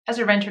As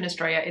a renter in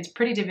Australia, it's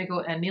pretty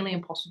difficult and nearly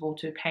impossible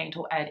to paint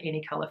or add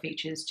any colour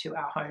features to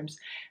our homes.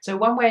 So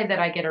one way that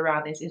I get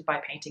around this is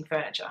by painting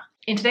furniture.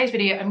 In today's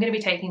video, I'm going to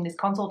be taking this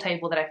console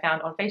table that I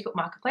found on Facebook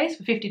Marketplace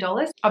for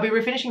 $50. I'll be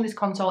refinishing this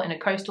console in a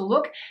coastal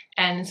look,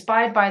 and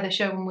inspired by the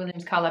Sherwin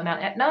colour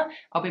Mount Etna,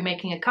 I'll be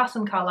making a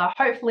custom colour.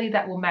 Hopefully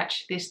that will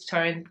match this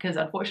tone, because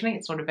unfortunately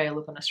it's not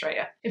available in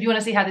Australia. If you want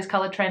to see how this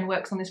colour trend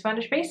works on this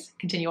furnished piece,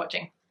 continue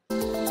watching.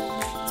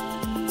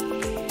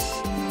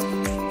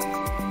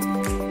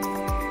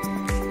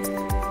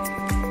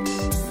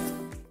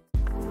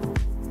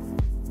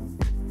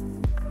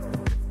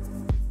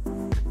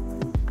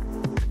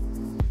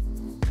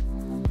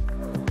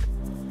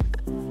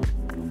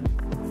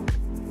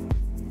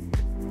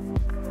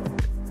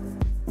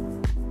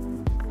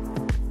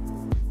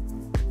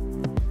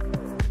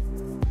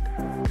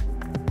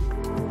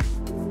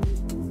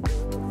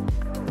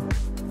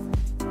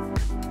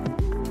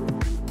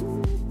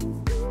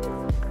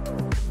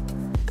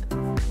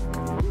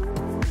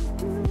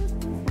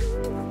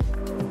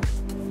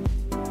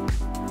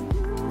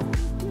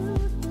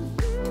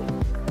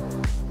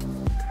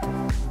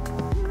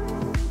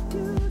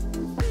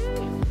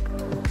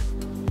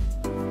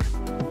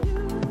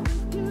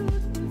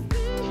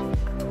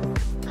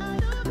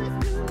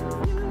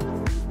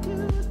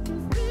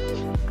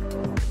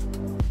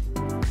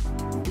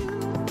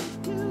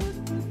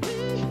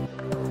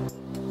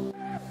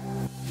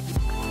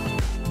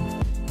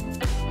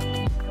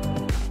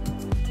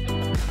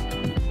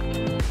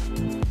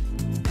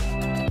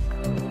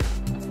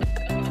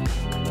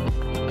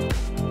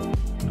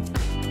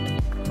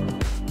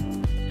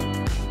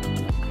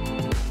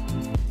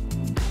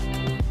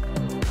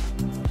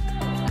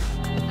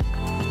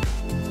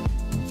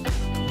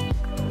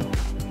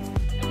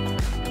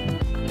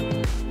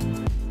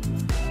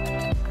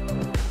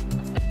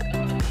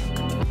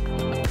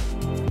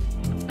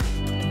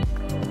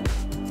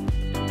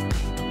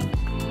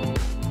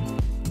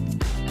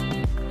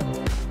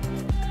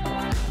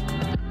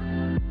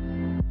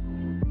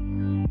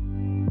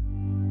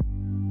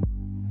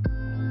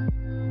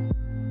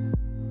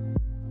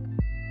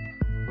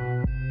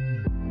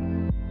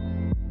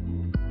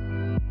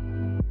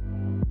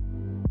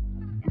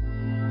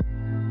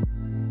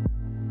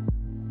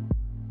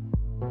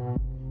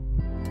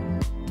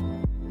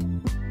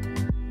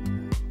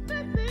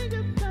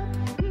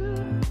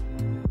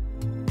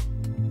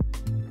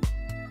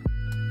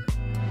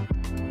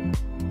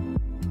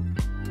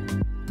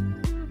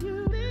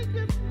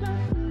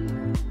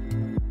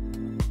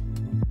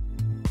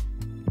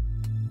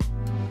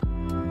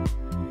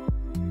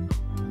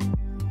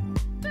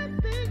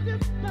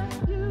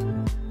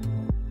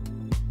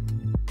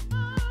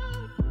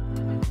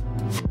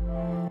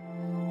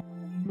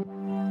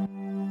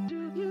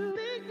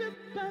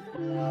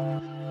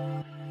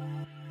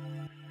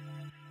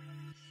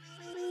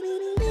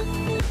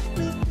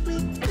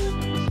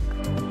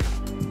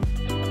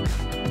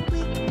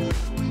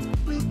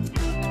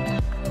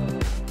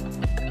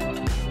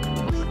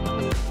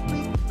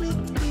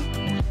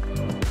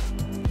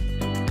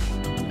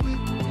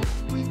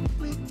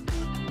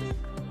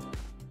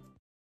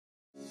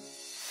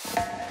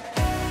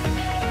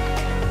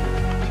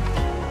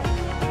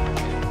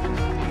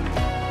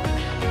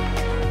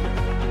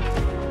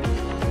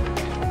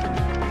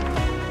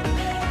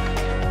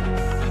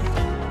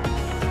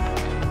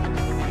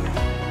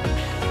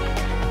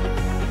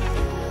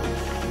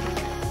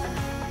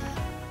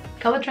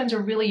 Colour trends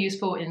are really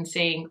useful in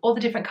seeing all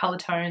the different colour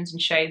tones and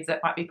shades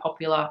that might be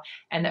popular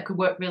and that could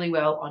work really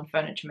well on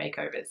furniture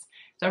makeovers.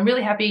 So I'm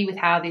really happy with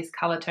how this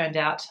colour turned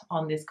out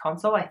on this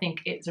console. I think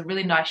it's a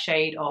really nice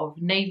shade of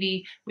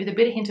navy with a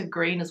bit of hint of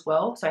green as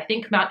well. So I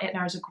think Mount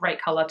Etna is a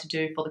great colour to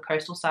do for the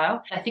coastal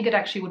style. I think it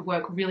actually would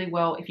work really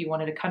well if you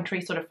wanted a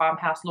country sort of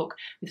farmhouse look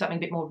with something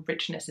a bit more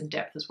richness and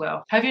depth as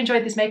well. Hope you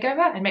enjoyed this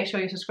makeover, and make sure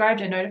you're subscribed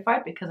and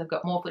notified because I've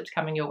got more flips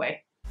coming your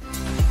way.